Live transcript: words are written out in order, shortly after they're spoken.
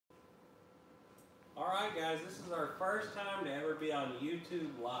Alright guys, this is our first time to ever be on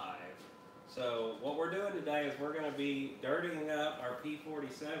YouTube Live. So what we're doing today is we're going to be dirtying up our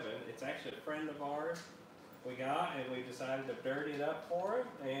P-47. It's actually a friend of ours we got, and we decided to dirty it up for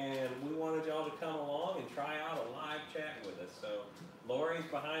him, and we wanted y'all to come along and try out a live chat with us. So Lori's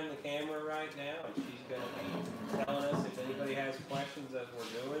behind the camera right now, and she's going to be telling us if anybody has questions as we're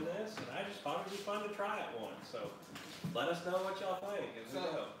doing this, and I just thought it'd be fun to try it once. So let us know what y'all think as we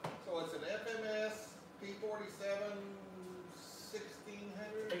go. So it's an FMS P-47 1600?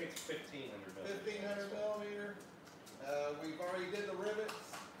 I think it's 1500 millimeter. We've already did the rivets,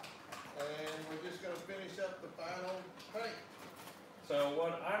 and we're just going to finish up the final paint. So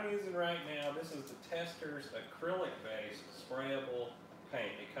what I'm using right now, this is the Tester's acrylic-based sprayable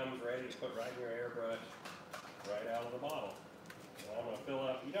paint. It comes ready to put right in your airbrush, right out of the bottle. So I'm going to fill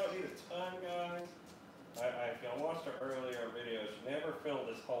up. You don't need a ton, guys. If y'all watched our earlier videos, you never fill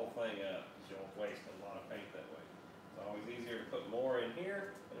this whole thing up because you'll waste a lot of paint that way. It's always easier to put more in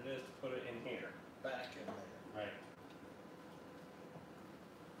here than it is to put it in here. Back in there. Right.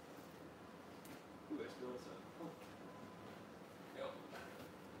 Ooh, I spilled some. Yep.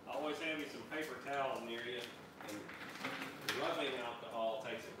 Always have you some paper towels near you, and rubbing alcohol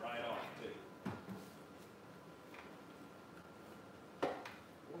takes it right off too.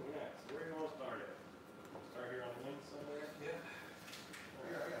 Oh yeah, so where do you want to start at? Start here on the wing somewhere? Yeah.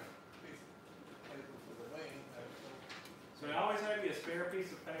 Here, I got a piece of paper for the wing. So I always have you a spare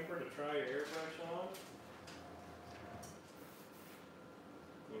piece of paper to try your airbrush on.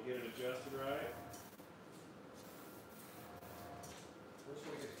 You get it adjusted right. Wish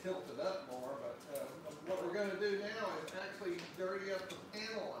we could tilt it up more, but what we're going to do now is actually dirty up the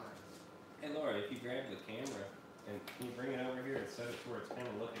panel lines. Hey Laura, if you grab the camera and can you bring it over here and set it to where it's kind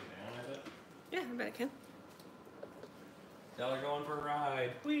of looking down at it? Yeah, I bet I can. Y'all are going for a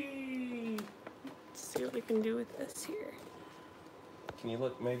ride. Whee! Let's see what we can do with this here. Can you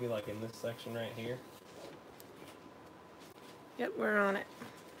look maybe like in this section right here? Yep, we're on it.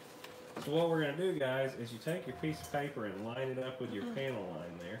 So what we're going to do, guys, is you take your piece of paper and line it up with your panel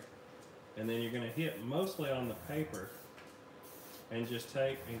line there. And then you're going to hit mostly on the paper and just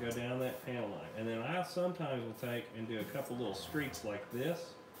take and go down that panel line. And then I sometimes will take and do a couple little streaks like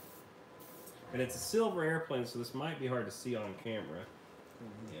this. And it's a silver airplane, so this might be hard to see on camera.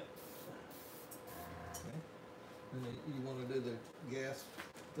 Mm-hmm. Yeah. Okay. And then you want to do the gas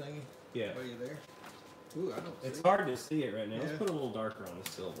thingy? Yeah. Are you there? Ooh, I don't see It's it. hard to see it right now. Yeah. Let's put a little darker on the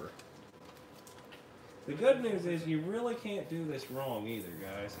silver. The good news is you really can't do this wrong either,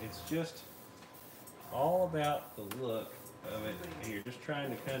 guys. It's just all about the look of it. You're just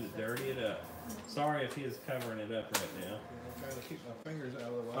trying to kind of dirty it up. Sorry if he is covering it up right now. I'm trying to keep my fingers out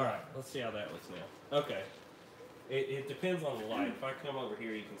of the way. All right, let's see how that looks now. Okay. It depends on the light. If I come over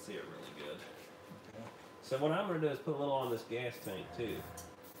here, you can see it really good. Okay. So what I'm going to do is put a little on this gas tank too.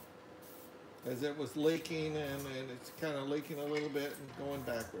 As it was leaking, and it's kind of leaking a little bit and going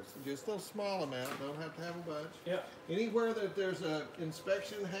backwards. Just a small amount, don't have to have a bunch. Yep. Anywhere that there's a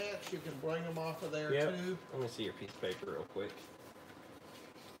inspection hatch, you can bring them off of there too. Let me see your piece of paper real quick.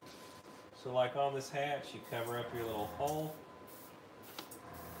 So like on this hatch, you cover up your little hole.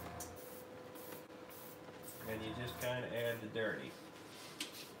 And you just kind of add the dirty.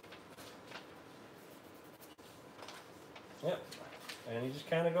 Yep. And you just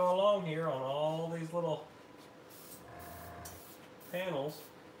kind of go along here on all these little panels.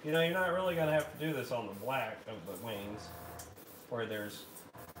 You know, you're not really going to have to do this on the black of the wings where there's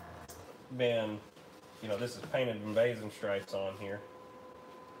been, you know, this is painted invasion stripes on here.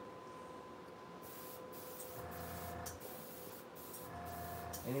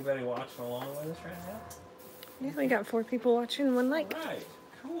 Anybody watching along with us right now? Yeah, we got 4 people watching, 1 like. All right,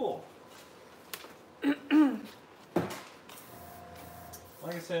 cool.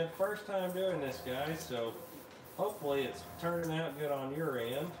 Like I said, first time doing this, guys, so hopefully it's turning out good on your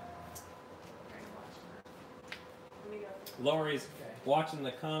end. Lori's watching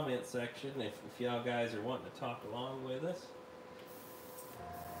the comment section if y'all guys are wanting to talk along with us.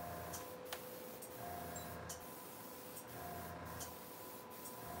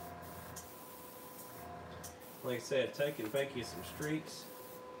 Like I said, take and make you some streaks.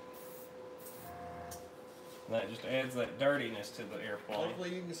 And that just adds that dirtiness to the airplane.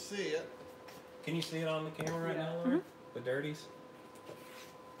 Hopefully you can see it. Can you see it on the camera right now, Laura? The dirties?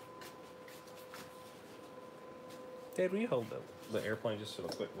 Dad, will you hold the airplane just for a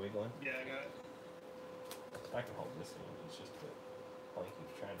quick wiggling? Yeah, I got it. I can hold this one. It's just the plane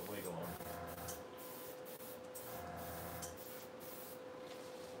keeps trying to wiggle on it.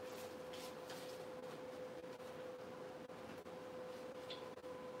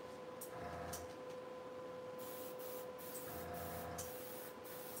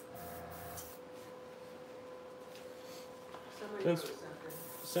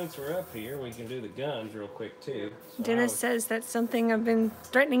 Since we're up here, we can do the guns real quick too. So Dennis says that's something I've been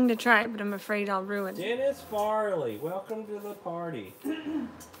threatening to try, but I'm afraid I'll ruin it. Dennis Farley, welcome to the party.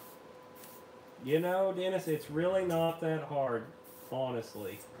 You know, Dennis, it's really not that hard,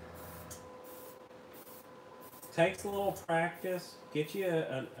 honestly. Takes a little practice. Get you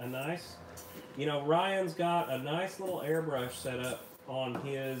a nice, you know, Ryan's got a nice little airbrush set up on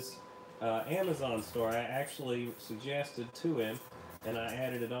his Amazon store. I actually suggested to him, and I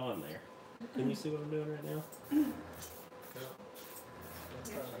added it on there. Can you see what I'm doing right now? I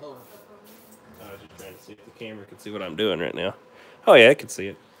was just trying to see if the camera could see what I'm doing right now. Oh yeah, I can see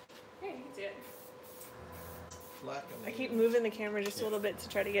it. Yeah, you can see it. Black and I keep moving the camera just a little bit to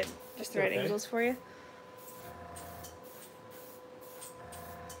try to get just the right Okay. angles for you.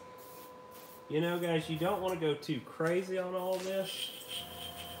 You know, guys, you don't want to go too crazy on all this.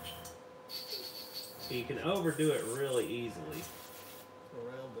 You can overdo it really easily.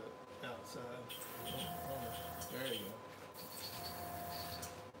 around the outside. There you go.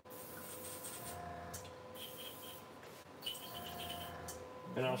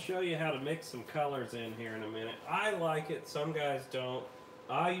 And I'll show you how to mix some colors in here in a minute. I like it, some guys don't.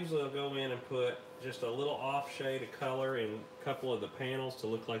 I usually will go in and put just a little off shade of color in a couple of the panels to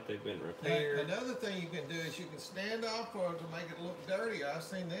look like they've been repaired. Another thing you can do is you can stand off for it to make it look dirty. I've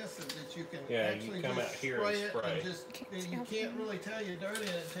seen this, is that you can actually you come just out here and spray. and just, you can't really tell you're dirty in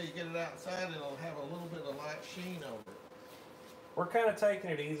it until you get it outside, and it'll have a little bit of light sheen over it. We're kind of taking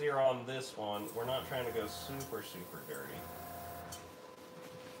it easier on this one. We're not trying to go super, super dirty.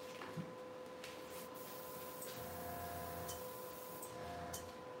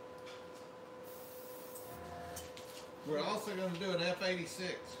 We're also going to do an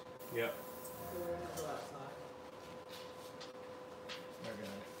F-86. Yep. I got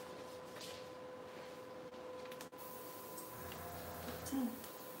it.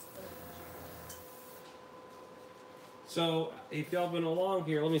 So, if y'all been along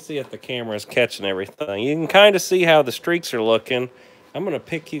here, let me see if the camera's catching everything. You can kind of see how the streaks are looking. I'm going to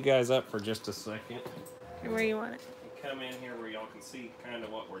pick you guys up for just a second. Where you want it? Come in here where y'all can see kind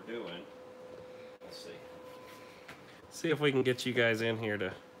of what we're doing. Let's see. See if we can get you guys in here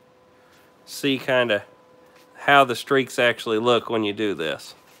to see kind of how the streaks actually look when you do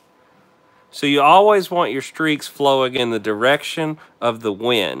this. So you always want your streaks flowing in the direction of the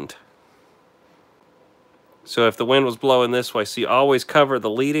wind. So if the wind was blowing this way, so you always cover the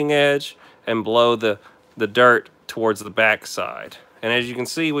leading edge and blow the dirt towards the back side. And as you can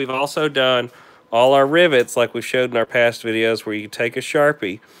see, we've also done all our rivets like we showed in our past videos, where you take a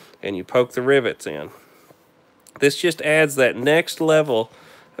Sharpie and you poke the rivets in. This just adds that next level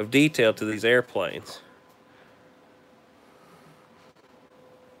of detail to these airplanes.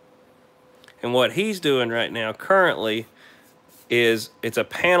 And what he's doing right now currently is it's a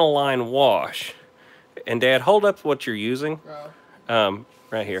panel line wash. And Dad, hold up what you're using.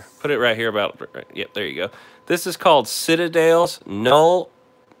 Right here. Put it right here about, yep, there you go. This is called Citadel's Null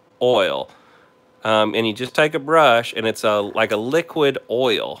Oil. And you just take a brush, and it's like a liquid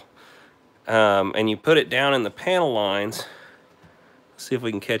oil. And you put it down in the panel lines. Let's see if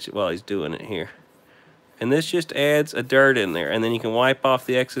we can catch it while he's doing it here. And this just adds a dirt in there, and then you can wipe off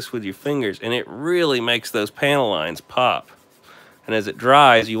the excess with your fingers, and it really makes those panel lines pop. And as it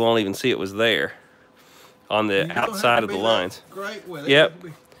dries, you won't even see it was there on the outside of the lines. Great with it. Yep.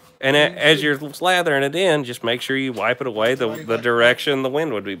 And as you're slathering it in, just make sure you wipe it away the direction the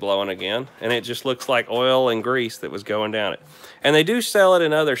wind would be blowing again. And it just looks like oil and grease that was going down it. And they do sell it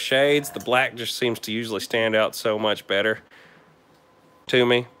in other shades. The black just seems to usually stand out so much better to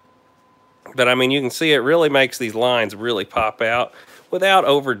me. But I mean, you can see it really makes these lines really pop out without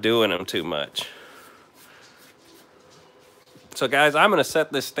overdoing them too much. So guys, I'm going to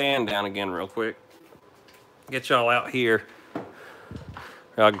set this stand down again real quick. Get y'all out here.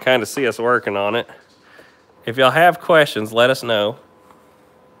 Y'all can kind of see us working on it. If y'all have questions, let us know.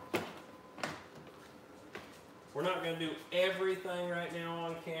 We're not going to do everything right now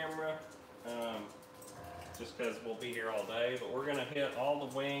on camera, just because we'll be here all day, but we're going to hit all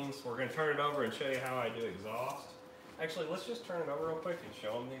the wings. We're going to turn it over and show you how I do exhaust. Actually, let's just turn it over real quick and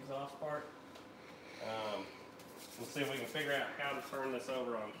show them the exhaust part. We'll see if we can figure out how to turn this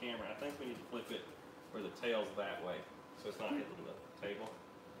over on camera. I think we need to flip it where the tail's that way, so it's not hitting the table.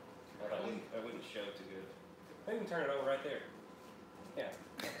 That wouldn't show too good. Maybe we can turn it over right there. Yeah.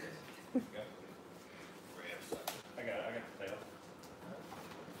 There you go. I got the tail.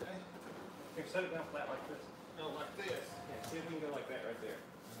 Okay. Here, set it down flat like this. No, like this. Yeah, see if we can go like that right there.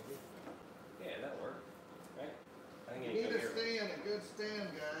 Yeah, that'll work. Right? I think You need go a here. stand, a good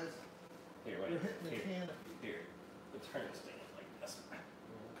stand, guys. Here, wait. You're hitting the Here. canopy. Here. We'll turn the stand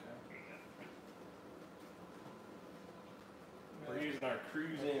in our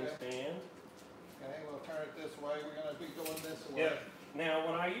cruising stand. Okay, we'll turn it this way. We're going to be going this way. Yep. Now,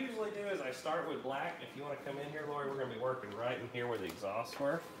 what I usually do is I start with black. If you want to come in here, Lori, we're going to be working right in here where the exhausts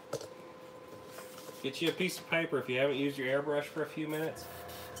were. Get you a piece of paper if you haven't used your airbrush for a few minutes,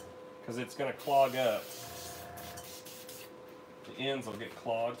 because it's going to clog up. The ends will get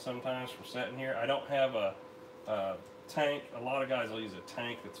clogged sometimes from sitting here. I don't have a tank. A lot of guys will use a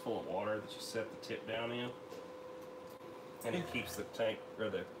tank that's full of water that you set the tip down in, and it keeps the tank or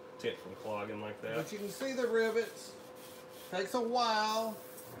the tip from clogging like that. But you can see the rivets. Takes a while.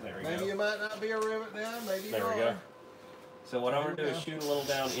 There we go. Maybe you might not be a rivet now. Maybe you are. There we go. So what I'm going to do is shoot a little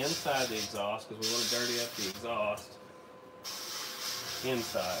down inside the exhaust, because we want to dirty up the exhaust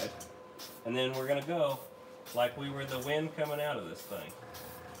inside. And then we're going to go like we were the wind coming out of this thing.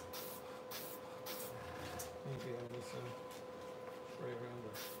 Maybe on this one. Right around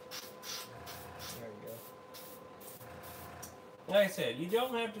there we go. Like I said, you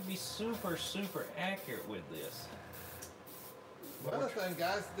don't have to be super, super accurate with this. Another thing,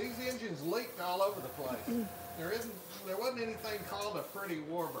 guys, these engines leaked all over the place. There wasn't anything called a pretty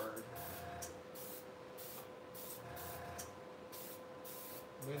warbird.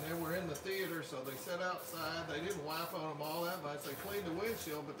 I mean, they were in the theater, so they sat outside. They didn't wipe on them all that much. They cleaned the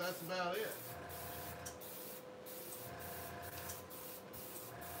windshield, but that's about it.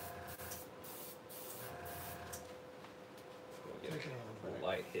 We'll get the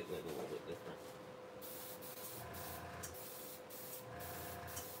light hitting it a little bit different.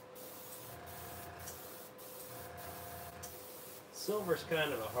 Silver's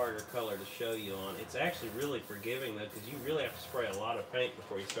kind of a harder color to show you on. It's actually really forgiving though, because you really have to spray a lot of paint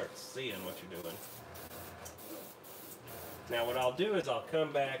before you start seeing what you're doing. Now what I'll do is I'll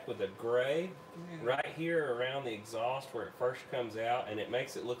come back with a gray right here around the exhaust where it first comes out, and it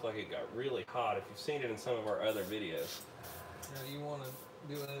makes it look like it got really hot if you've seen it in some of our other videos. Now, you want to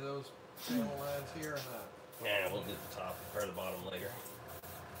do any of those panel lines here or not? Yeah, we'll do the top or the bottom later.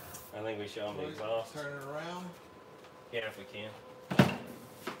 I think we show them the exhaust. Turn it around. Yeah, if we can.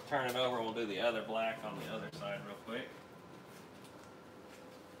 Turn it over and we'll do the other black on the other side real quick.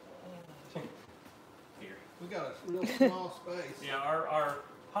 Here. We got a real small space. Yeah, our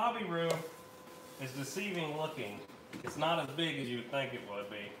hobby room is deceiving looking. It's not as big as you would think it would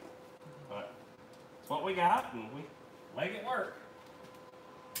be. But it's what we got, and we make it work.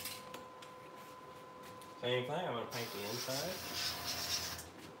 Same thing, I'm going to paint the inside.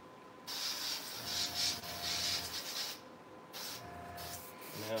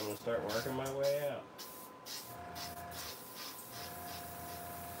 Now I'm going to start working my way out.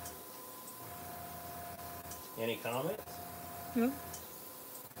 Any comments? No.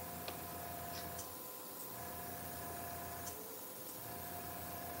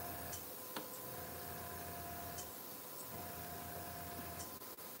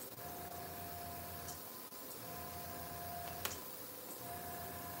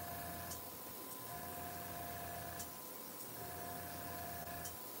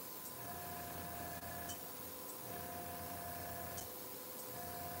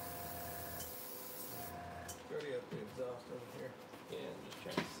 Dirty up the exhaust over here. Yeah, I'm just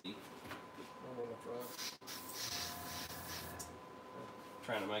trying to see. I'm on the front.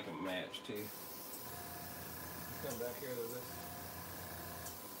 Trying to make them match too. Come back here to this.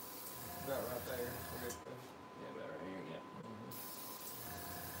 About right there. Yeah, about right here, yeah.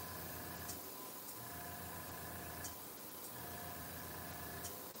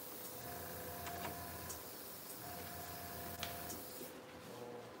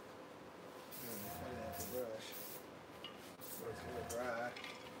 Clean out the brush. So it's gonna dry.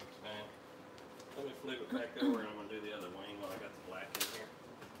 Okay. Let me flip it back over and I'm going to do the other wing while I got the black in here.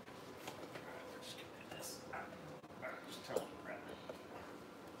 Alright, we're just going to do this. Alright, just tell them right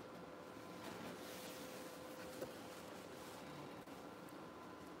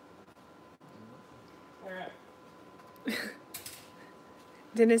now. Alright.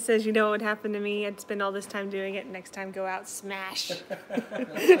 Dennis says, you know what would happen to me? I'd spend all this time doing it. Next time, go out, smash. It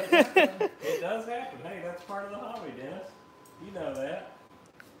does happen. Hey, that's part of the hobby, Dennis. You know that.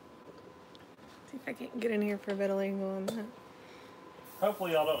 See if I can't get in here for a better angle on that.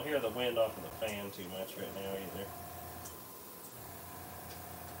 Hopefully y'all don't hear the wind off of the fan too much right now either.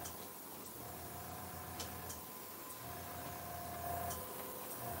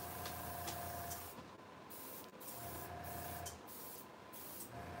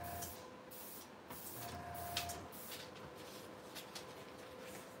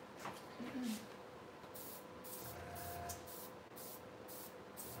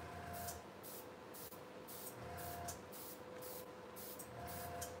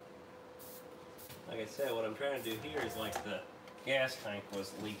 Like I said, what I'm trying to do here is like the gas tank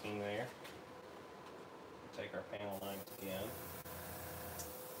was leaking there. Take our panel lines again.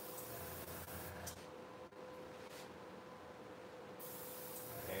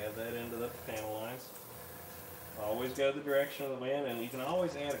 Add that into the panel lines. Always go the direction of the wind, and you can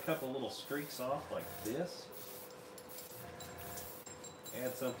always add a couple little streaks off like this.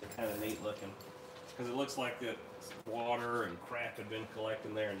 Add something kind of neat looking, because it looks like the water and crap had been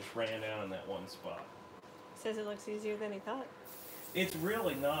collecting there and just ran down in that one spot. Says it looks easier than he thought. It's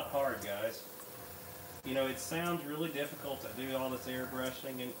really not hard, guys. You know, it sounds really difficult to do all this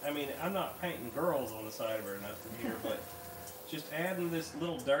airbrushing, and I mean, I'm not painting girls on the side of her or nothing here, but just adding this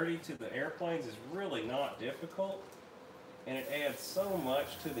little dirty to the airplanes is really not difficult, and it adds so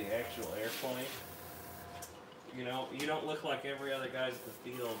much to the actual airplane. You know, you don't look like every other guys at the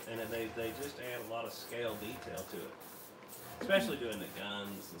field, and they just add a lot of scale detail to it, especially doing the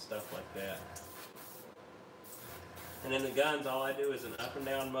guns and stuff like that. And in the guns, all I do is an up and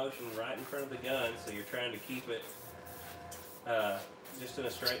down motion right in front of the gun, so you're trying to keep it just in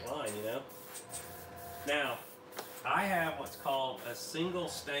a straight line, you know? Now, I have what's called a single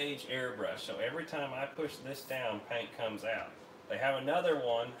stage airbrush, so every time I push this down, paint comes out. They have another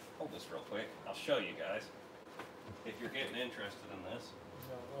one, hold this real quick, I'll show you guys, if you're getting interested in this.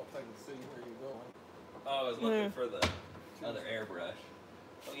 I don't know if I can see where you're going. Oh, I was looking for the other airbrush.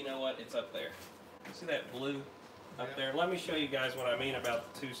 Well, you know what, it's up there. See that blue up there? Let me show you guys what I mean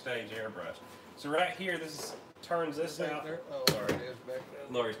about the two-stage airbrush. So right here, this turns this out. Oh, Sorry. there it is back there.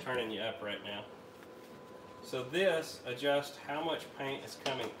 Lori's turning you up right now. So this adjusts how much paint is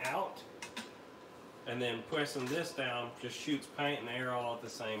coming out, and then pressing this down just shoots paint and air all at the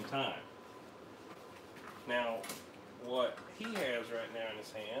same time. Now, what he has right now in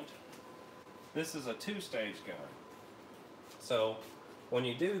his hand, this is a two-stage gun. So when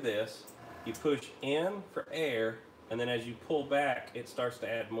you do this, you push in for air, and then as you pull back, it starts to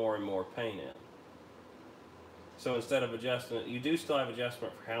add more and more paint in. So instead of adjusting it, you do still have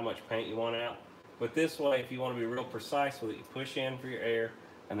adjustment for how much paint you want out. But this way, if you want to be real precise with it, you push in for your air,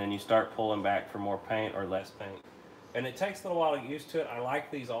 and then you start pulling back for more paint or less paint. And it takes a little while to get used to it. I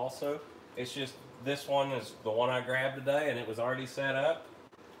like these also. It's just this one is the one I grabbed today, and it was already set up.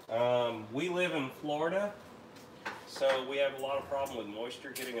 We live in Florida, so we have a lot of problem with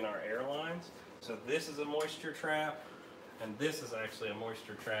moisture getting in our airlines. So this is a moisture trap, and this is actually a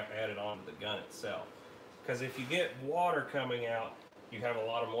moisture trap added onto the gun itself. Because if you get water coming out, you have a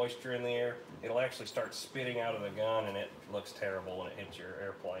lot of moisture in the air, it'll actually start spitting out of the gun, and it looks terrible when it hits your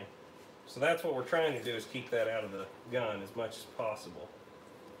airplane. So that's what we're trying to do, is keep that out of the gun as much as possible.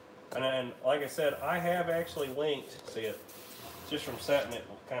 And then, like I said, I have actually linked, see it, just from setting it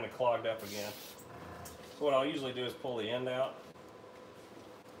kind of clogged up again. So what I'll usually do is pull the end out,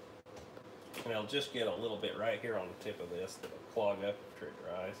 and I'll just get a little bit right here on the tip of this that'll clog up after it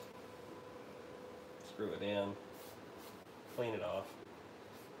dries. Screw it in, clean it off.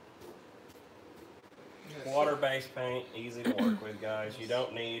 Water-based paint, easy to work with, guys. You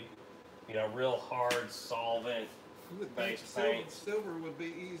don't need, you know, real hard solvent-based paint. Silver would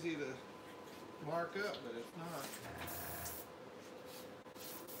be easy to mark up, but it's not.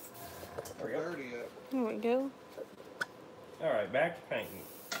 There we go. Dirty up. There we go. Alright, back to painting.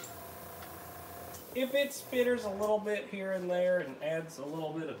 If it spitters a little bit here and there and adds a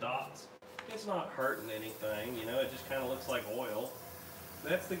little bit of dots, it's not hurting anything, you know, it just kind of looks like oil.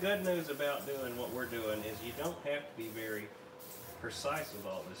 That's the good news about doing what we're doing, is you don't have to be very precise with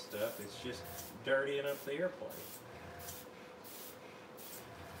all this stuff. It's just dirtying up the airplane.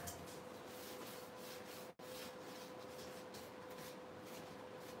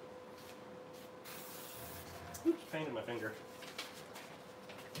 Oops, painted my finger.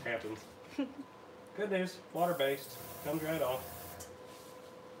 Happens. Good news, water-based, comes right off.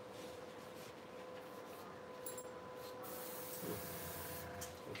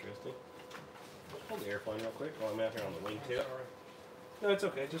 Interesting. Hold the airplane real quick while I'm out here on the wingtip. No, it's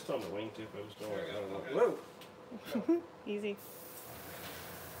okay, just on the wingtip. I was doing it. Whoa! Easy.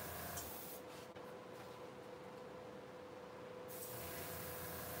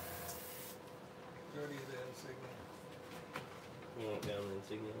 Dirty the insignia. You want down the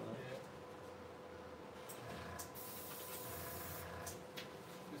insignia line? Yeah.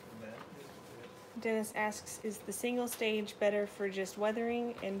 Just a bit. Just a bit. Dennis asks, is the single stage better for just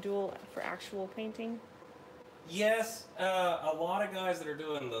weathering and dual for actual painting? Yes, a lot of guys that are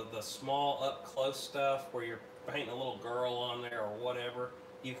doing the small up close stuff where you're painting a little girl on there or whatever,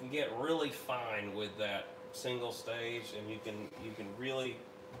 you can get really fine with that single stage, and you can really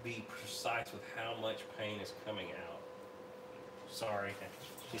be precise with how much paint is coming out. Sorry,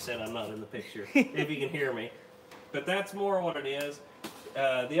 she said I'm not in the picture. If you can hear me. But that's more what it is.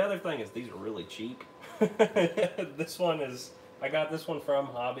 The other thing is these are really cheap. This one is, I got this one from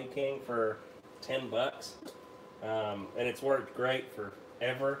Hobby King for 10 bucks. And it's worked great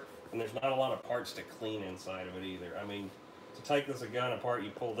forever. And there's not a lot of parts to clean inside of it either. I mean, to take this gun apart, you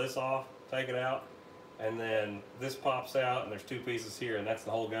pull this off, take it out, and then this pops out, and there's two pieces here, and that's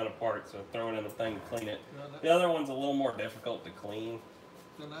the whole gun apart. So throw it in the thing to clean it. The other one's a little more difficult to clean.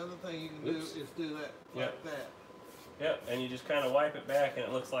 Another thing you can do is do that like that. Yep, and you just kind of wipe it back, and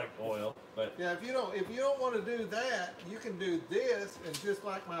it looks like oil. But yeah, if you don't want to do that, you can do this, and just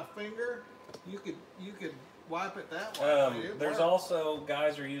like my finger, you could wipe it that way. There's also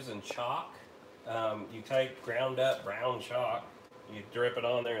guys are using chalk. You take ground up brown chalk, you drip it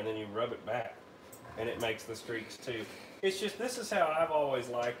on there, and then you rub it back, and it makes the streaks too. It's just, this is how I've always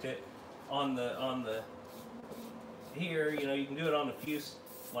liked it. On the here, you know, you can do it on the fuse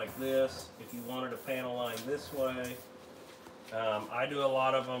like this if you wanted a panel line this way. I do a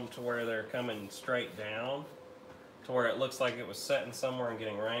lot of them to where they're coming straight down, to where it looks like it was setting somewhere and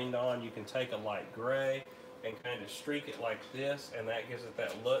getting rained on. You can take a light gray and kind of streak it like this, and that gives it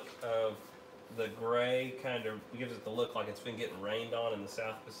that look of the gray, kind of gives it the look like it's been getting rained on in the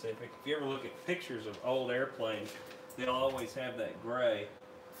South Pacific. If you ever look at pictures of old airplanes, they'll always have that gray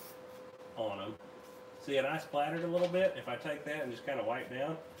on them. See, and I splattered a little bit. If I take that and just kind of wipe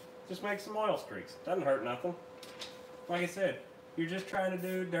down, just make some oil streaks. Doesn't hurt nothing. Like I said, you're just trying to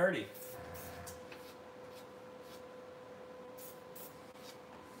do dirty.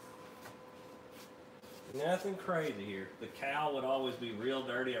 Nothing crazy here. The cowl would always be real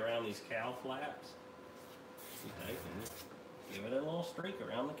dirty around these cowl flaps. You take and give it a little streak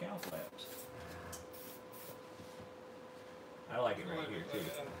around the cowl flaps. I like it right here too.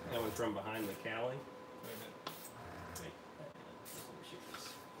 Coming from behind the cowling.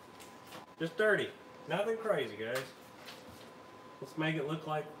 Just dirty. Nothing crazy, guys. Let's make it look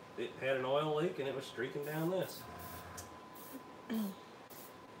like it had an oil leak and it was streaking down this.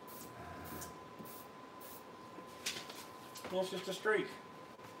 It's just a streak.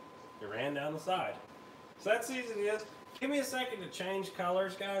 It ran down the side. So that's easy it is. Give me a second to change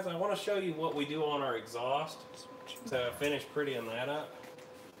colors, guys. I want to show you what we do on our exhaust to finish prettying that up.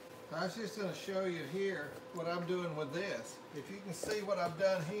 I was just going to show you here what I'm doing with this. If you can see what I've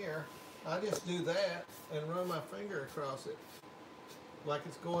done here, I just do that and run my finger across it like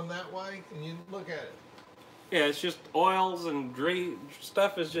it's going that way, and you look at it. Yeah, it's just oils and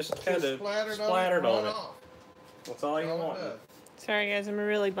stuff is just kind of splattered on it. That's all you want. Sorry guys, I'm a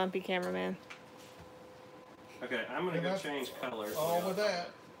really bumpy cameraman. Okay, I'm going to go change colors. All with that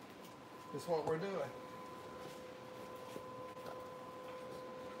is what we're doing.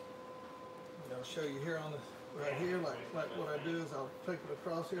 And I'll show you here on the right here, like what I do is I'll take it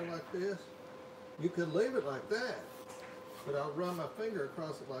across here like this. You could leave it like that, but I'll run my finger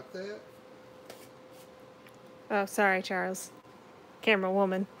across it like that. Oh, sorry, Charles. Camera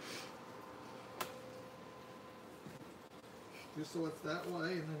woman. Just so it's that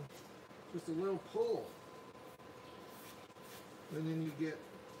way, and then just a little pull. And then you get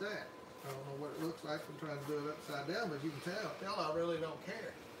that. I don't know what it looks like. I'm trying to do it upside down, but you can tell I really don't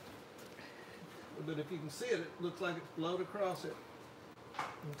care. But if you can see it, it looks like it's blowed across it.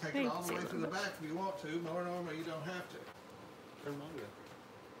 You can take it all the way to the back if you want to. More normally you don't have to.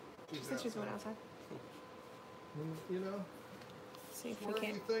 She said she's going outside. You know, See if we wherever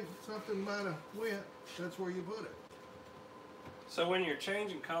can. you think something might have went, that's where you put it. So when you're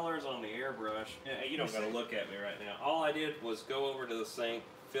changing colors on the airbrush, you don't got to look at me right now. All I did was go over to the sink,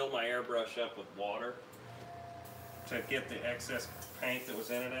 fill my airbrush up with water to get the excess paint that was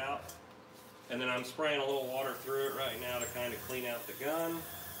in it out. And then I'm spraying a little water through it right now to kind of clean out the gun.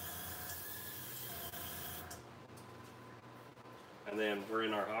 And then we're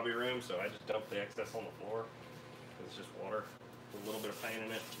in our hobby room, so I just dump the excess on the floor. It's just water with a little bit of paint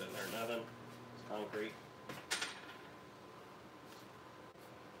in it. Doesn't hurt nothing. It's concrete.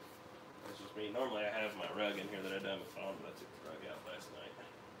 It's just me. Normally I have my rug in here that I done with foam, but I took the rug out last night.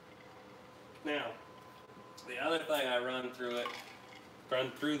 Now, the other thing I run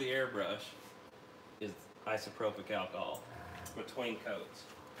through the airbrush is isopropyl alcohol between coats.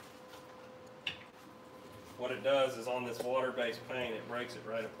 What it does is on this water-based paint, it breaks it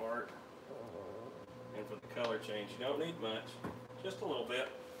right apart. And for the color change, you don't need much, just a little bit,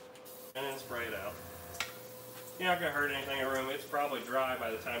 and then spray it out. You're not going to hurt anything in the room. It's probably dry by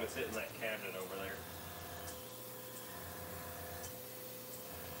the time it's hitting that cabinet over there.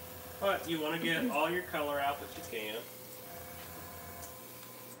 But you want to get all your color out that you can.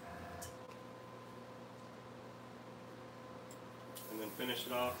 And then finish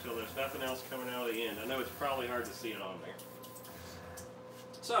it off till there's nothing else coming out of the end. I know it's probably hard to see it on there.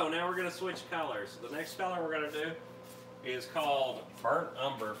 So now we're going to switch colors. The next color we're going to do is called Burnt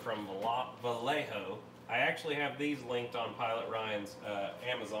Umber from Vallejo. I actually have these linked on Pilot Ryan's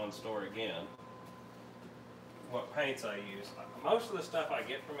Amazon store again. What paints I use. Most of the stuff I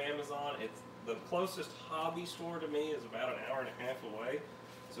get from Amazon, it's the closest hobby store to me is about an hour and a half away.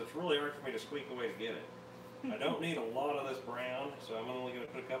 So it's really hard for me to squeak away to get it. I don't need a lot of this brown, so I'm only going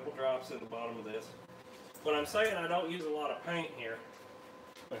to put a couple drops at the bottom of this. When I'm saying I don't use a lot of paint here,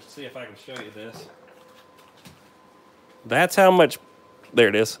 let's see if I can show you this. That's how much, there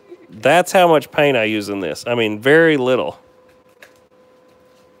it is. That's how much paint I use in this. I mean, very little.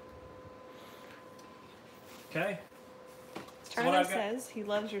 Okay. Charlie says he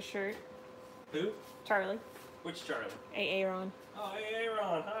loves your shirt. Who? Charlie. Which Charlie? Aaron. Oh,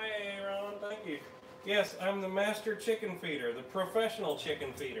 Aaron. Hi, Aaron. Thank you. Yes, I'm the master chicken feeder, the professional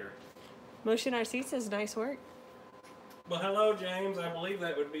chicken feeder. Motion RC says nice work. Well, hello, James. I believe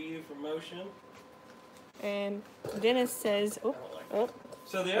that would be you from Motion. And Dennis says, So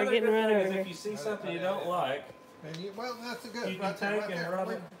the other good thing is if you see something you don't like, and well, that's a good. You can take and rub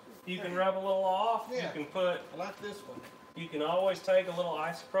it. You can rub a little off. Yeah. You can put. I like this one. You can always take a little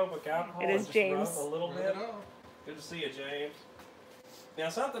isopropyl alcohol It is and just James. rub a little bit. Good to see you, James. Now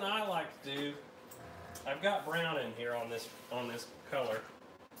something I like to do. I've got brown in here on this color.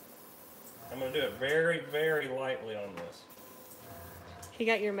 I'm going to do it very, very lightly on this. He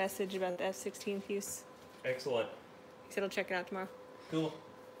got your message about the F-16 fuse. Excellent. He said he'll check it out tomorrow. Cool.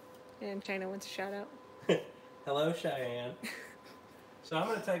 And China wants a shout out. Hello, Cheyenne. So I'm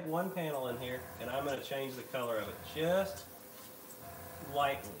going to take one panel in here, and I'm going to change the color of it just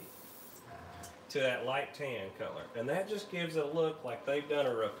lightly to that light tan color. And that just gives it a look like they've done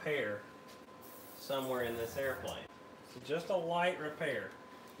a repair somewhere in this airplane. So just a light repair.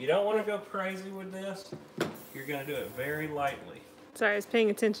 You don't want to go crazy with this. You're going to do it very lightly. Sorry, I was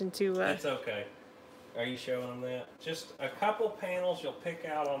paying attention to... That's okay. Are you showing them that? Just a couple panels you'll pick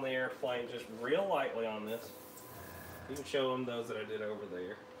out on the airplane, just real lightly on this. You can show them those that I did over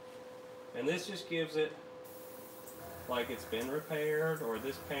there. And this just gives it like it's been repaired, or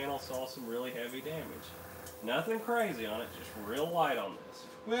this panel saw some really heavy damage. Nothing crazy on it, just real light on this.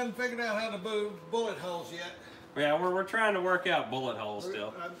 We haven't figured out how to do bullet holes yet. Yeah, we're trying to work out bullet holes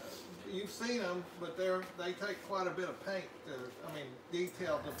still. You've seen them, but they take quite a bit of paint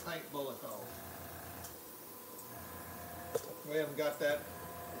detail to paint bullet holes. We haven't got that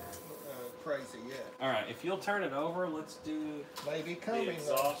crazy yet. All right, if you'll turn it over, let's do maybe coming the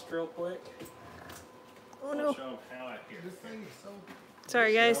exhaust real quick. Oh no. I'll show them how I hear. This thing is so...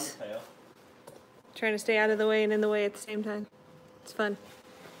 Sorry guys. Trying to stay out of the way and in the way at the same time. It's fun.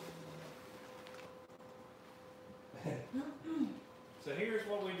 So here's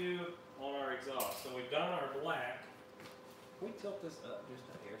what we do on our exhaust. So we've done our black. Can we tilt this up just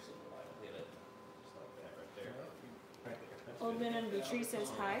a hair so the light will hit it? Just like that right there. Right there. That's Old good. man under the tree says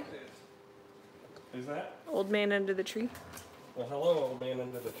hi. Who's that? Old man under the tree. Well, hello, old man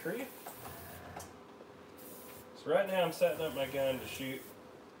under the tree. So right now I'm setting up my gun to shoot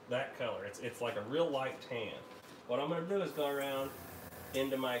that color. It's like a real light tan. What I'm going to do is go around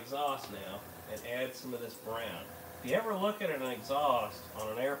into my exhaust now and add some of this brown. If you ever look at an exhaust on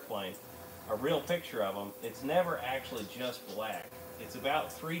an airplane, a real picture of them, it's never actually just black. It's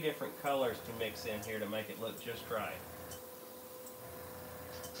about 3 different colors to mix in here to make it look just right.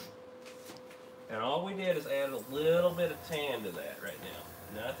 And all we did is add a little bit of tan to that right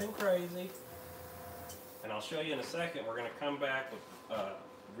now. Nothing crazy. And I'll show you in a second, we're going to come back with a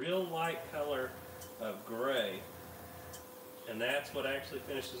real light color of gray. And that's what actually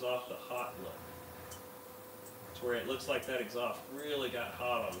finishes off the hot look. It's where it looks like that exhaust really got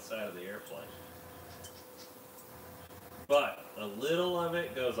hot on the side of the airplane. But a little of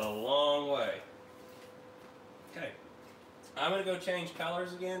it goes a long way. Okay. I'm going to go change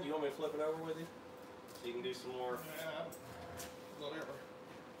colors again. Do you want me to flip it over with you? So you can do some more. Whatever.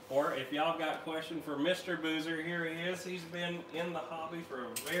 Or if y'all got a question for Mr. Boozer, here he is. He's been in the hobby for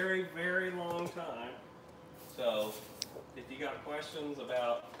a very, very long time. So if you got questions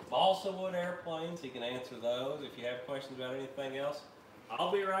about balsa wood airplanes, he can answer those. If you have questions about anything else,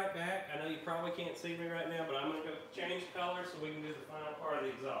 I'll be right back. I know you probably can't see me right now, but I'm going to go change colors so we can do the final part of the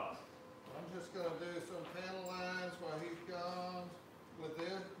exhaust. I'm just going to do some panel lines while he's gone with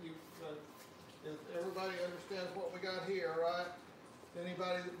this. If everybody understands what we got here, right?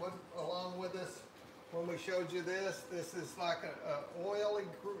 Anybody that went along with us when we showed you this? This is like a oily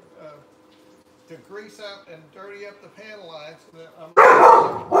to grease up and dirty up the panel lines.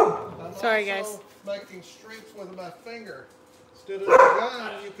 I'm Sorry, also guys. making streaks with my finger Instead of the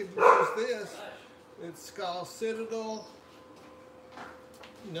gun, you could use this. It's called Citadel.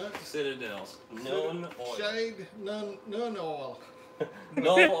 Citadels. None oil. Shade none oil.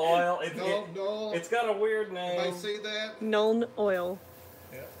 Null oil. It's got a weird name. Anybody see that? Nuln oil.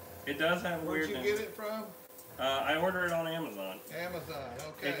 Yeah. It does have a weird name. Where'd you get it from? I ordered it on Amazon. Amazon,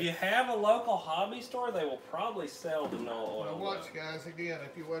 okay. If you have a local hobby store, they will probably sell the null oil. Now watch, guys, again,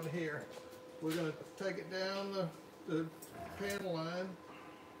 if you wasn't here. We're going to take it down the panel line.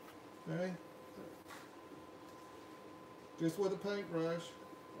 Okay? Just with a paintbrush.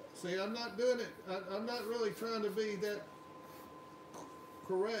 See, I'm not doing it. I'm not really trying to be that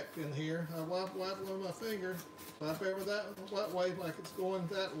correct in here. I wipe with my finger. Wipe over that way like it's going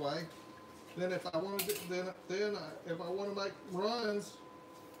that way. Then if I want to, if I want to make runs,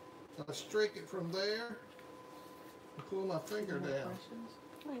 I streak it from there and pull my finger down.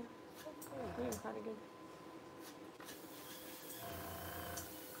 Oh,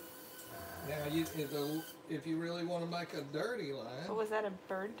 yeah. Now, if you really want to make a dirty line, What was that, a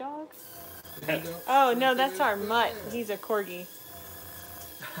bird dog? you don't Oh, streak no, it that's in our from mutt. there. He's a corgi.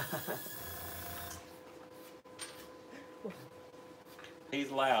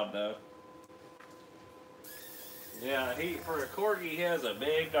 He's loud though. Yeah, for a corgi, he has a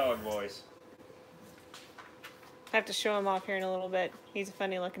big dog voice. I have to show him off here in a little bit. He's a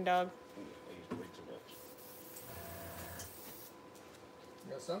funny looking dog. He's way too much.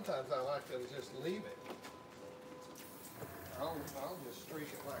 You know, sometimes I like to just leave it. I'll just streak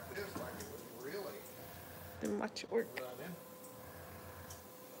it like this, like it was really Then watch it work. running.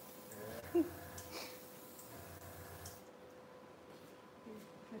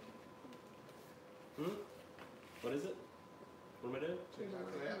 What is it? What am I doing? See like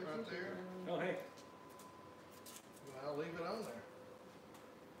that right there? Oh, hey. And I'll leave it on there.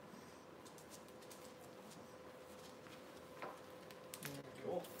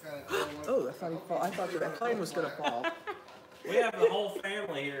 Cool. Oh, I thought he fall. I thought that plane was gonna fall. We have the whole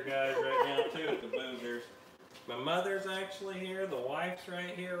family here, guys, right now, too, at the Boozers. My mother's actually here. The wife's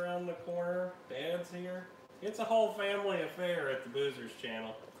right here around the corner. Dad's here. It's a whole family affair at the Boozers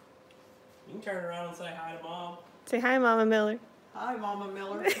channel. You can turn around and say hi to Mom. Say hi, Mama Miller. Hi, Mama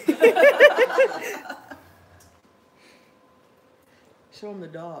Miller. Show him the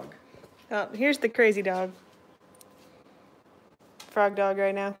dog. Oh, here's the crazy dog. Frog dog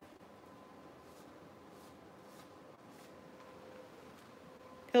right now.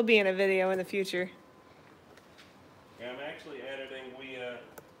 He'll be in a video in the future. Yeah, I'm actually editing.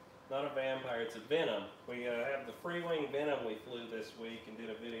 Not a vampire, it's a Venom. We have the free wing Venom we flew this week and did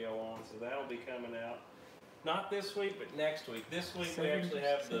a video on, so that'll be coming out. Not this week, but next week. This week we actually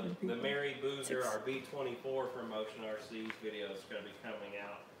have the Mary Boozer, our B-24 from Motion RC's video is going to be coming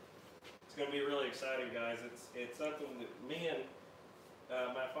out. It's going to be really exciting, guys. It's something that me and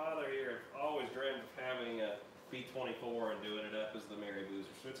my father here have always dreamed of having a B-24 and doing it up as the Mary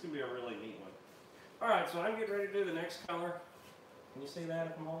Boozer. So it's going to be a really neat one. All right, so I'm getting ready to do the next color. Can you see that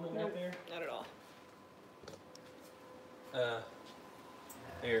if I'm holding it right there? Not at all.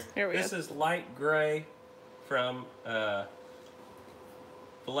 Here. Here we This go. is light gray from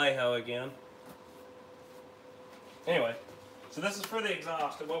Vallejo again. Anyway, so this is for the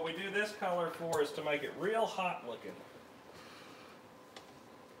exhaust, and what we do this color for is to make it real hot looking.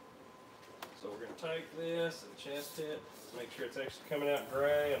 So we're going to take this and chest it, make sure it's actually coming out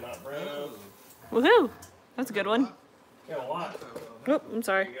gray and not brown. Woohoo! That's a good one. Got a lot. Oh, I'm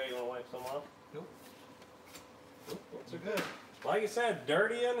sorry. Here you go, you want to wipe some off? Nope. It's a good. Like I said,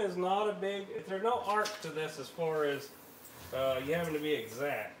 dirtying is not a big, there's no art to this as far as you having to be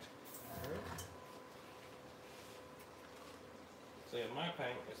exact. See, in my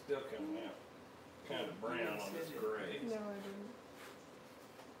paint, it's still coming out kind of brown on this gray. No, I didn't.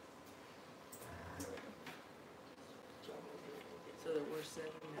 So that we're 7,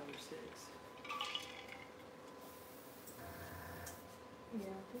 now we're 6. Yeah,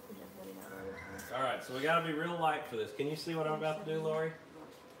 I think we definitely not. All right, so we got to be real light for this. Can you see what I'm about to do, Lori?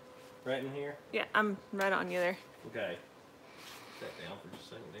 Right in here? Yeah, I'm right on you there. Okay. Set down for just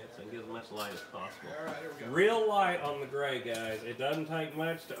a second, Dan, so I can get as much light as possible. All right, here we go. Real light on the gray, guys. It doesn't take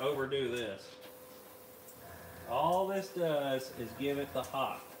much to overdo this. All this does is give it the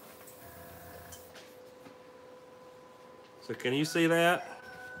hot. So can you see that?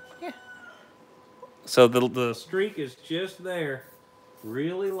 Yeah. So the streak is just there,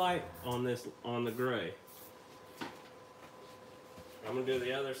 really light on the gray. I'm gonna do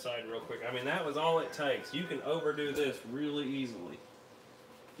the other side real quick. I mean, that was all it takes. You can overdo this really easily.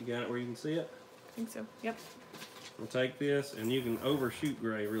 You got it where you can see it? I think so. Yep. We'll take this and you can overshoot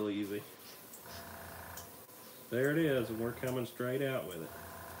gray really easy. There it is, and we're coming straight out with it.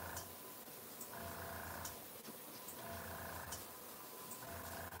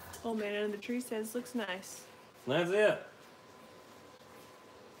 Oh man, under the tree says looks nice. And that's it.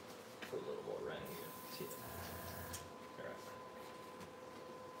 Put a little more right here. See it. All right.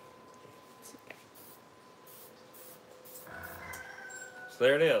 So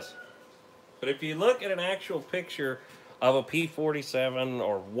there it is. But if you look at an actual picture of a P-47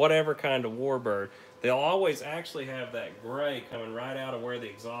 or whatever kind of warbird, they'll always actually have that gray coming right out of where the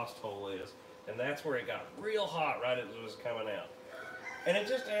exhaust hole is. And that's where it got real hot right as it was coming out. And it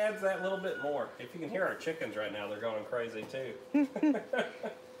just adds that little bit more. If you can hear our chickens right now, they're going crazy too.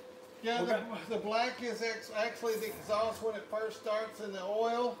 Yeah, the black is actually the exhaust when it first starts in the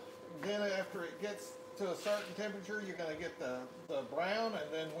oil. Then after it gets to a certain temperature, you're going to get the brown.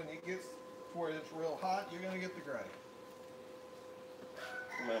 And then when it gets where it's real hot, you're going to get the gray.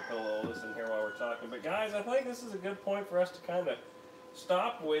 I'm going to put a little of this in here while we're talking. But guys, I think this is a good point for us to kind of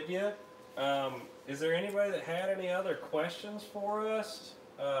stop with you. Is there anybody that had any other questions for us?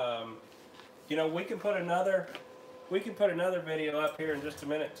 You know, we can put another video up here in just a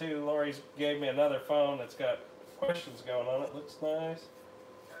minute too. Lori's gave me another phone that's got questions going on it. Looks nice.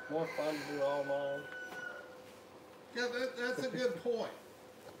 More fun to do all mine. Yeah, that's a good point.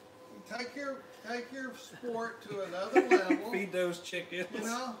 Take your sport to another level. Feed those chickens. You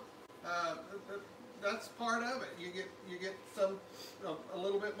know, that's part of it. You get a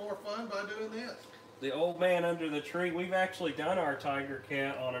little bit more fun by doing this. The old man under the tree. We've actually done our tiger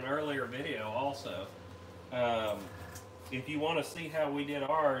cat on an earlier video also. If you want to see how we did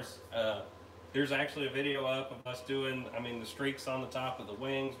ours, there's actually a video up of us doing, the streaks on the top of the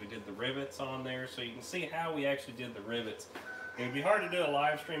wings. We did the rivets on there, so you can see how we actually did the rivets. It would be hard to do a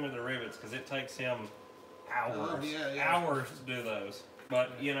live stream of the rivets because it takes him hours, hours to do those.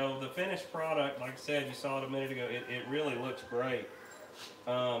 But, you know, the finished product, like I said, you saw it a minute ago, it really looks great.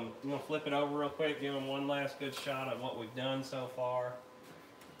 I'm going to flip it over real quick, give them one last good shot of what we've done so far.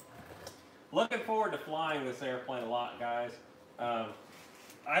 Looking forward to flying this airplane a lot, guys.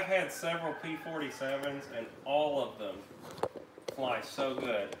 I've had several P-47s, and all of them fly so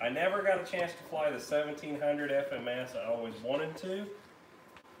good. I never got a chance to fly the 1700 FMS. I always wanted to,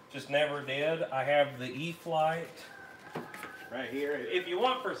 just never did. I have the E-Flight right here. If you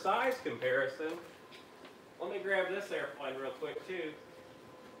want for size comparison, let me grab this airplane real quick too.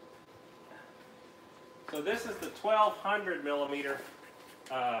 So this is the 1200 millimeter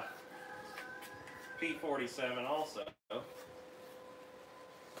P-47 also.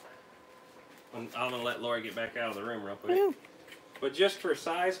 I'm going to let Lori get back out of the room real quick. Ooh. But just for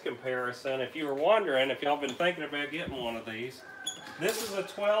size comparison, if you were wondering, if y'all been thinking about getting one of these, this is a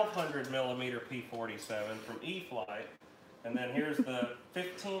 1200 millimeter P-47 from E-Flight. And then here's the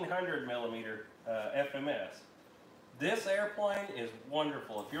 1500 millimeter FMS. This airplane is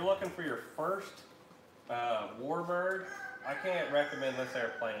wonderful. If you're looking for your first warbird, I can't recommend this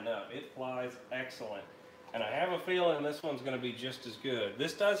airplane enough. It flies excellent. And I have a feeling this one's going to be just as good.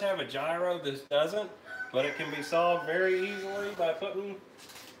 This does have a gyro, this doesn't, but it can be solved very easily by putting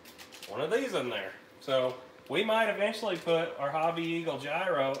one of these in there. So we might eventually put our Hobby Eagle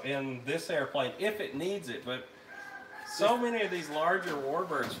gyro in this airplane if it needs it, but so many of these larger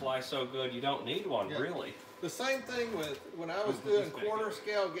warbirds fly so good you don't need one, really. The same thing with when I was doing quarter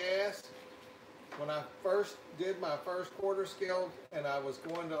scale gas. When I first did my first quarter scale and I was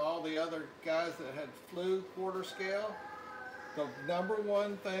going to all the other guys that had flew quarter scale, the number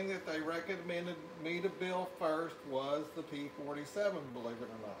one thing that they recommended me to build first was the P-47, believe it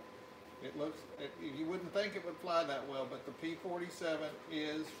or not. You wouldn't think it would fly that well, but the P-47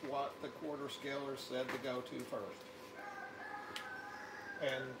 is what the quarter scalers said to go to first.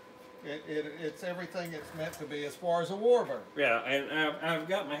 And it's everything it's meant to be as far as a warbird. Yeah, and I've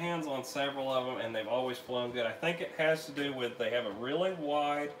got my hands on several of them, and they've always flown good. I think it has to do with they have a really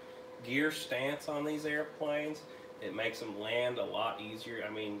wide gear stance on these airplanes. It makes them land a lot easier.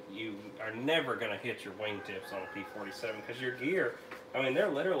 You are never going to hit your wingtips on a P-47 because your gear, they're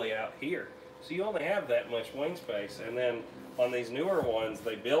literally out here. So you only have that much wing space. And then on these newer ones,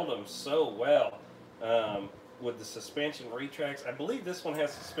 they build them so well. With the suspension retracts. I believe this one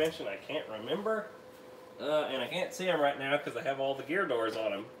has suspension, I can't remember. And I can't see them right now because I have all the gear doors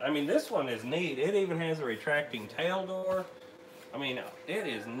on them. This one is neat. It even has a retracting tail door. It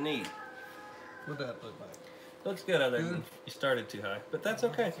is neat. What'd that look like? Looks good other than you started too high. But that's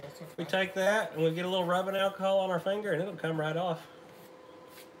okay. We take that and we get a little rubbing alcohol on our finger and it'll come right off.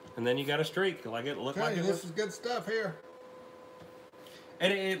 And then you got a streak. Like it looked like it was. This is good stuff here.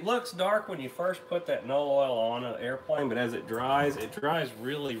 And it looks dark when you first put that null oil on an airplane, but as it dries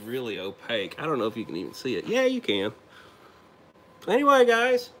really, really opaque. I don't know if you can even see it. Yeah, you can. Anyway,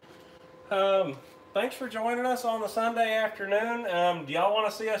 guys, thanks for joining us on the Sunday afternoon. Do y'all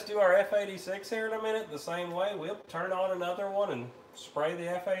want to see us do our F-86 here in a minute the same way? We'll turn on another one and spray the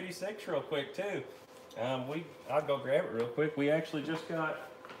F-86 real quick, too. I'll go grab it real quick. We actually just got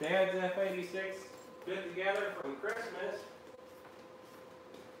Dad's F-86 put together from Christmas.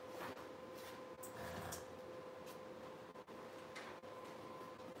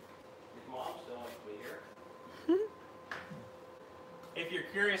 If you're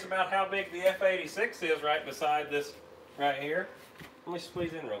curious about how big the F-86 is right beside this right here, let me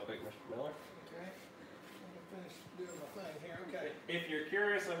squeeze in real quick, Mr. Miller. Okay. I'm gonna finish doing my thing here. Okay. If you're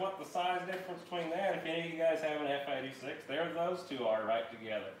curious of what the size difference between that, if any of you guys have an F-86, there those two are right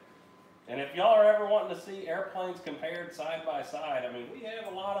together. And if y'all are ever wanting to see airplanes compared side by side, I mean, we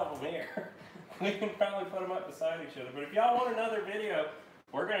have a lot of them here. We can probably put them up beside each other. But if y'all want another video,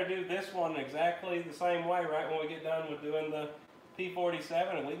 we're going to do this one exactly the same way right when we get done with doing the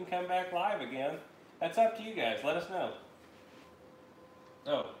P-47, and we can come back live again. That's up to you guys. Let us know.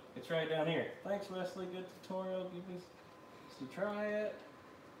 Oh, it's right down here. Thanks, Leslie. Good tutorial. Give us to try it.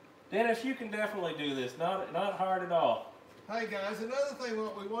 Dennis, you can definitely do this. Not hard at all. Hey guys, another thing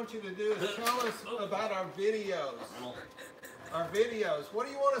what we want you to do is tell us about our videos. Our videos. What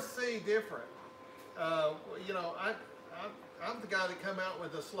do you want to see different? You know, I'm the guy that come out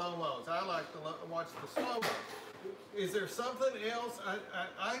with the slow-mos. I like to watch the slow-mos. Is there something else?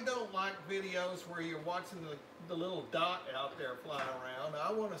 I don't like videos where you're watching the little dot out there flying around.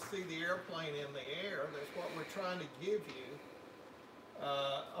 I want to see the airplane in the air. That's what we're trying to give you.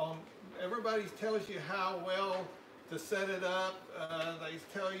 Everybody tells you how well to set it up. They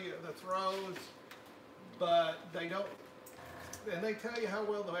tell you the throws, but they don't. And they tell you how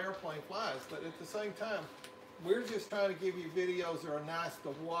well the airplane flies. But at the same time, we're just trying to give you videos that are nice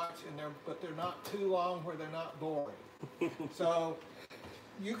to watch, but they're not too long where they're not boring. So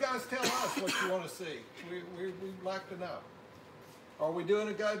you guys tell us what you want to see. We'd like to know. Are we doing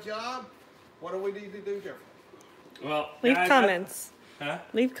a good job? What do we need to do different? Well, leave guys, comments. Huh?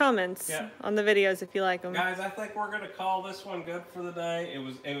 Leave comments on the videos if you like them. Guys, I think we're going to call this one good for the day.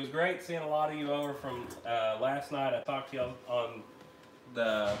 It was great seeing a lot of you over from last night. I talked to you on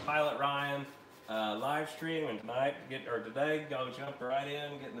the Pilot Ryan live stream, and today, y'all jumped right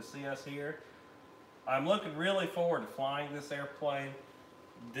in, getting to see us here. I'm looking really forward to flying this airplane.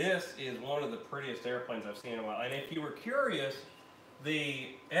 This is one of the prettiest airplanes I've seen in a while. And if you were curious,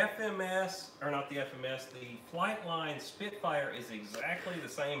 the FMS, or not the FMS, the Flightline Spitfire is exactly the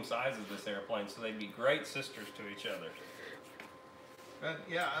same size as this airplane, so they'd be great sisters to each other.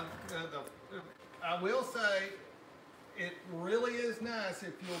 Yeah, I will say it really is nice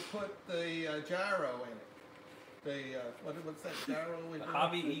if you'll put the gyro in it. What's that gyro? The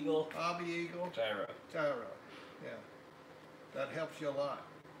Hobby Eagle. Hobby Eagle. Gyro. Gyro. Yeah, that helps you a lot.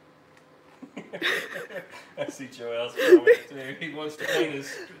 I see Joel's comment too. He wants to clean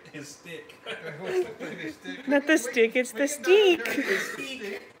his stick. Not the stick, it's the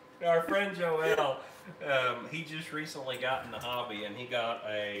steak. Our friend Joel, he just recently got in the hobby, and he got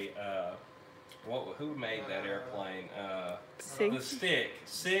a who made that airplane? Sig. The stick.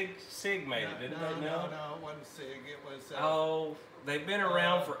 Sig made it, didn't they? No, it wasn't Sig. It was. They've been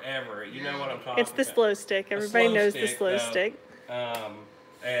around forever. You know what I'm talking about. It's the slow stick. Everybody knows the slow stick.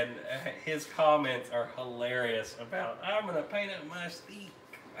 And his comments are hilarious about, I'm going to paint up my stick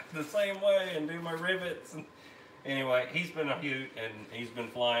the same way and do my rivets. And anyway, he's been a hoot, and he's been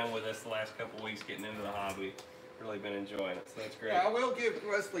flying with us the last couple of weeks getting into the hobby. Really been enjoying it, so that's great. I will give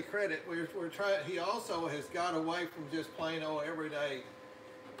Wesley credit. We're trying. He also has got away from just plain old everyday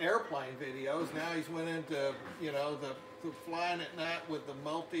airplane videos. Now he's went into, you know, the flying at night with the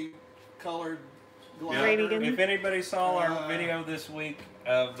multicolored glider. If anybody saw our video this week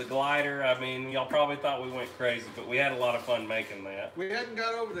of the glider, I mean, y'all probably thought we went crazy, but we had a lot of fun making that. We hadn't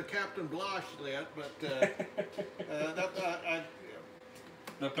got over to Captain Blosh yet, but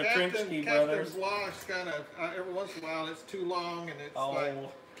the Petrinsky brothers. Captain Blosh kind of, every once in a while, it's too long and it's like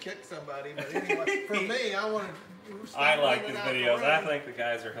kick somebody. But anyway, for me, I want to. I like his videos. I think the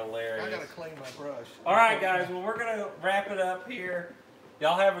guys are hilarious. I gotta clean my brush. All right, guys. Well, we're gonna wrap it up here.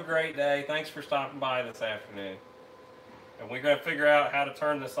 Y'all have a great day. Thanks for stopping by this afternoon. And we're gonna figure out how to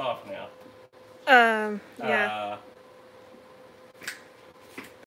turn this off now. Yeah.